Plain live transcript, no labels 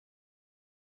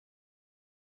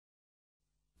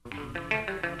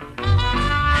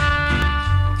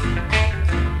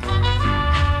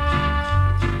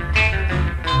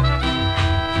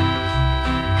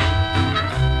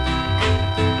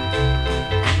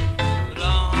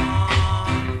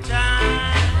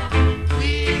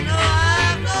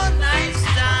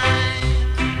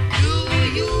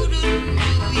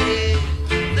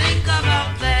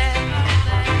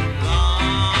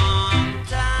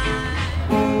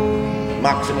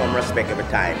Maximum respect every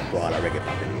time to all the reggae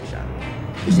population.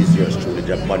 This is yours truly,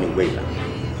 the Bunny Wailer.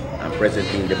 I'm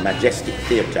presently in the Majestic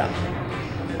Theatre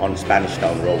on Spanish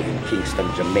Town Road in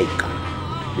Kingston, Jamaica.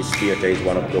 This theatre is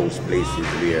one of those places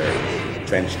where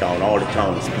Trench Town, all the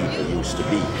townspeople used to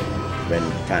be when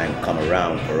time come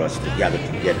around for us to gather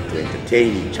together to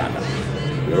entertain each other.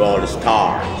 Where all the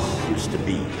stars used to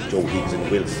be, Joe Higgs and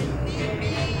Wilson,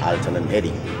 Alton and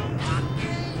Eddie,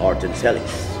 Hortense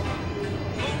Ellis.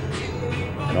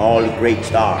 And all the great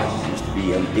stars used to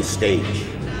be on this stage,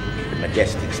 the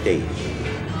Majestic stage.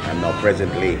 I'm now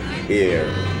presently here.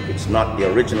 It's not the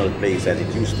original place as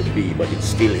it used to be, but it's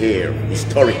still here,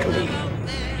 historically.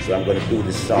 So I'm going to do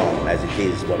this song as it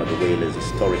is one of the Wailers'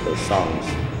 historical songs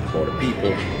for the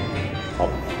people of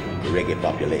the reggae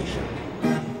population.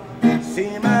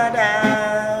 See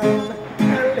madame,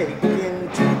 licking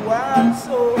to one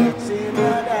soul, see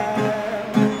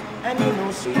madame, and you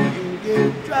know she do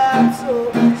get dropped,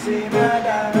 so see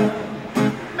madame,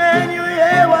 man you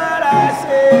hear what I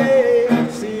say,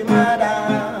 see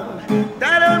madame,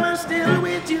 that I'm still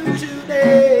with you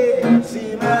today,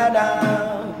 see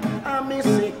madame, I miss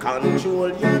it, control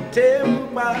your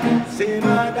temper, see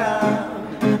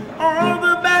madame, all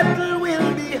the battle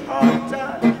will be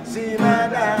hotter, see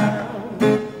madame,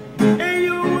 and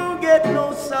you won't get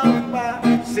no supper,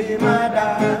 see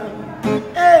madame,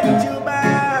 ain't you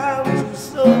bound to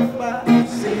suffer,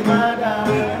 see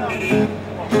madame,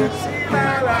 see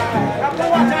madame. After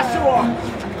what I saw.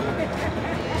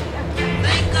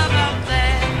 Think about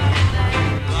that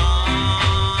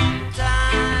long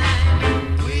time.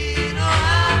 We don't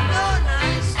have no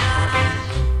nice time.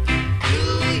 Do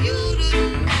you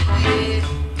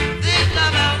think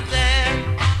about that?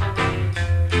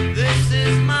 This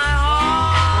is my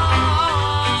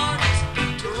heart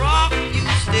to rock you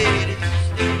steady.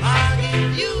 I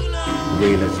give you love.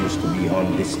 Wailers used to be on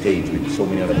this stage with so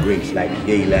many other greats like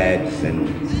Gay Lads and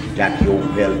Jackie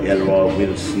Opel, Elroy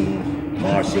Wilson,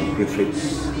 Marcel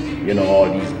Griffiths, you know, all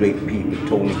these great people,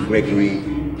 Tony Gregory,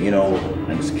 you know,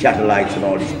 and the Scatterlights and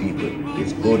all these people.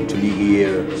 It's good to be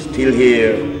here, still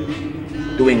here,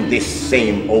 doing this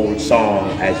same old song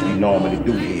as we normally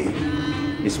do here.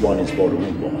 This one is for the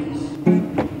Rude Boys.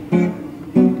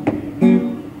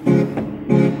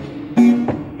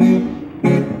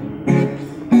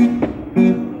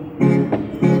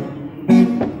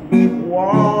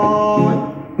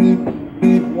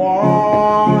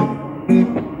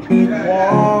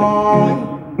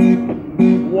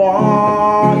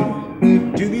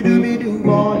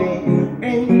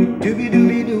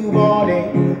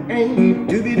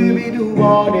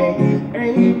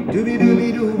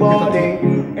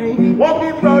 What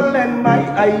the problem my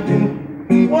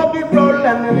hiding? What the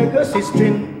problem in the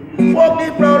system? What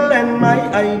the problem my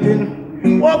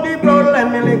hiding? What the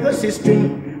problem in the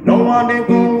system? No one they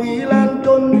go wheel and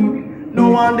turn.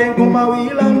 No one they go my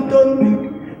wheel and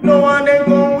turn. No one they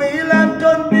go wheel and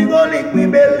turn. Big ol' lick me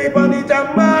belly on the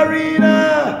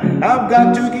tambourina. I've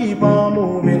got to keep on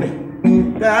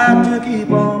moving. Got to keep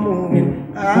on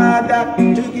moving. I got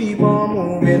to keep on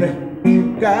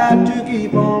moving. Got to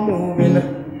keep on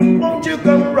moving. Won't you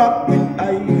come rock with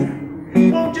I?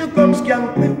 Won't you come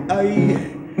skank with I?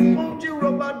 Won't you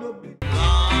rub a dub?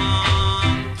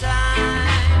 Long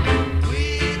time,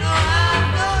 we don't have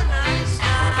no nice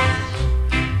time.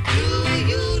 Do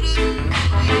you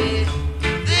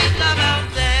think about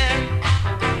that?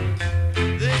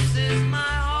 This is my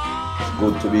heart. It's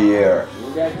good to be here.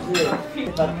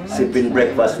 Sipping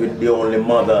breakfast with the only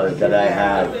mother that I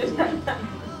have.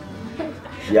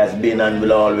 She has been and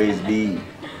will always be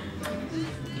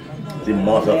the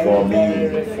mother for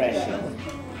me.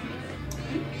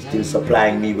 Still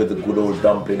supplying me with the good old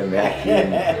dumpling and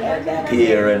vacuum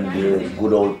beer and the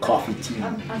good old coffee tea.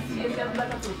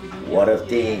 What a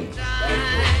thing.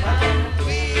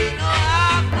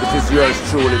 This is yours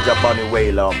truly, the Bunny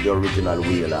Wailer of the original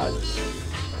Wailers,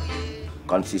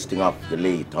 consisting of the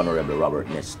late Honorable Robert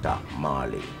Nesta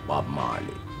Marley, Bob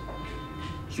Marley,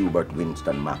 Hubert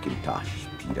Winston McIntosh,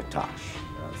 Peter Tosh,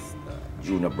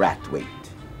 Junior Brathwaite,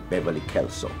 Beverly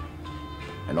Kelso,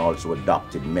 and also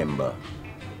adopted member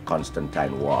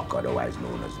Constantine Walker, otherwise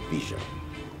known as Vision.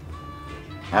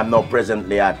 I'm now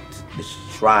presently at the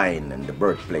shrine and the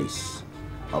birthplace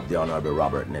of the Honorable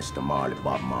Robert Nesta Marley,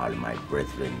 Bob Marley, my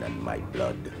brethren and my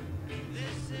blood.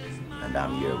 And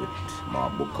I'm here with Ma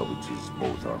Booker, which is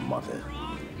both our mother.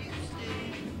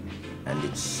 And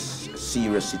it's a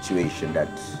serious situation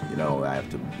that, you know, I have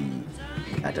to be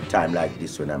at a time like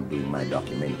this when I'm doing my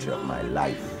documentary of my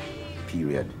life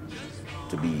period,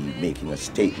 to be making a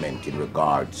statement in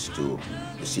regards to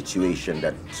the situation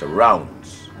that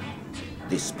surrounds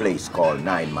this place called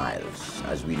 9 Miles.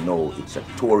 As we know, it's a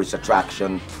tourist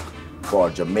attraction for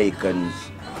Jamaicans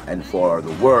and for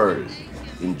the world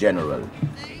in general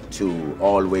to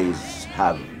always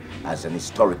have as an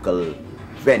historical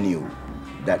venue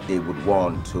that they would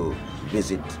want to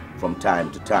visit from time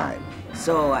to time.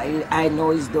 So I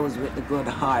know it's those with the good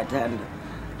heart, and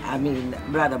I mean,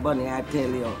 Brother Bunny, I tell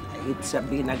you, it's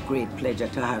been a great pleasure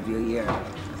to have you here.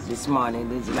 This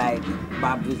morning is like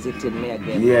Bob visiting me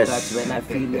again. Yes. Because when I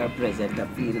feel your presence, I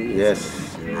feel his.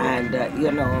 Yes. And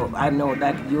you know, I know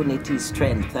that unity is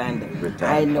strength, and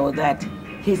I know that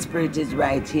his spirit is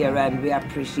right here, and we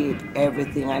appreciate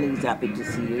everything, and he's happy to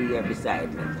see you here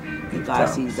beside me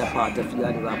because he's a part of you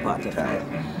and you are part of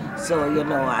him. So, you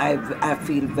know, I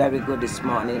feel very good this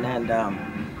morning, and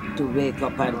to wake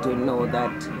up and to know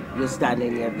that you're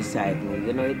standing here beside me,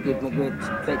 you know, it gives me great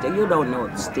pleasure. You don't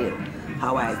know still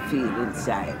how I feel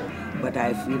inside, but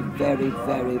I feel very,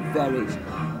 very, very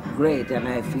great, and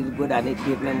I feel good, and it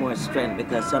gives me more strength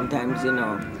because sometimes, you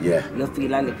know, you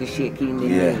feel a little shaky in the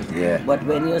knee. But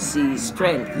when you see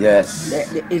strength,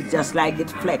 it's just like it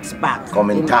flex back.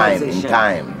 Come in time, in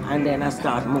time. And then I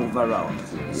start move around.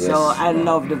 So I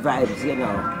love the vibes, you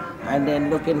know. And then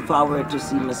looking forward to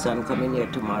see my son coming here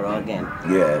tomorrow again.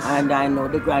 Yes. And I know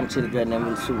the grandchildren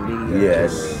will soon be here.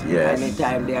 Yes, yes.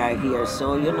 Anytime they are here.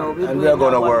 So, you know, we are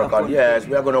going to work on, we are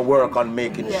going to work on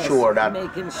making sure that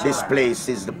this place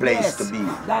is the place to be.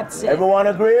 That's it. Everyone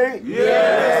agree? Yes.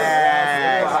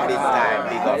 Yes. Big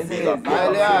time, big up,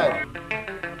 big up.